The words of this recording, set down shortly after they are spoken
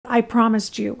I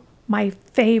promised you, my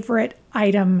favorite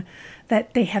item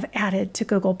that they have added to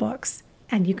Google Books.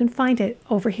 And you can find it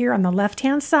over here on the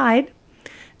left-hand side.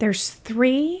 There's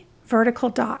 3 vertical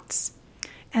dots.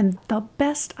 And the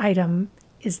best item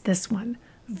is this one,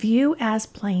 View as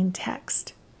Plain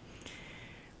Text.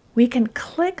 We can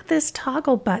click this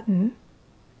toggle button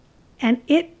and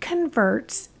it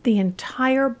converts the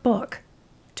entire book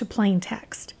to plain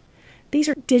text. These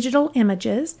are digital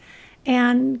images,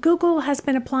 and Google has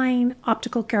been applying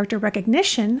optical character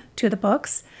recognition to the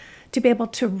books to be able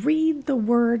to read the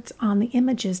words on the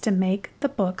images to make the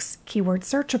books keyword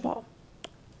searchable.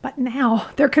 But now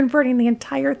they're converting the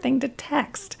entire thing to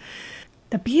text.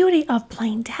 The beauty of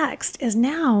plain text is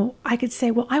now I could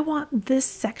say, well, I want this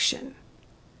section.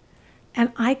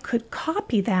 And I could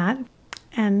copy that.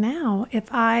 And now if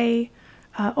I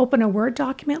open a Word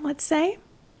document, let's say,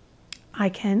 I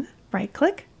can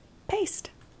right-click,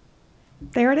 paste.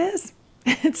 There it is.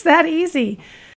 It's that easy.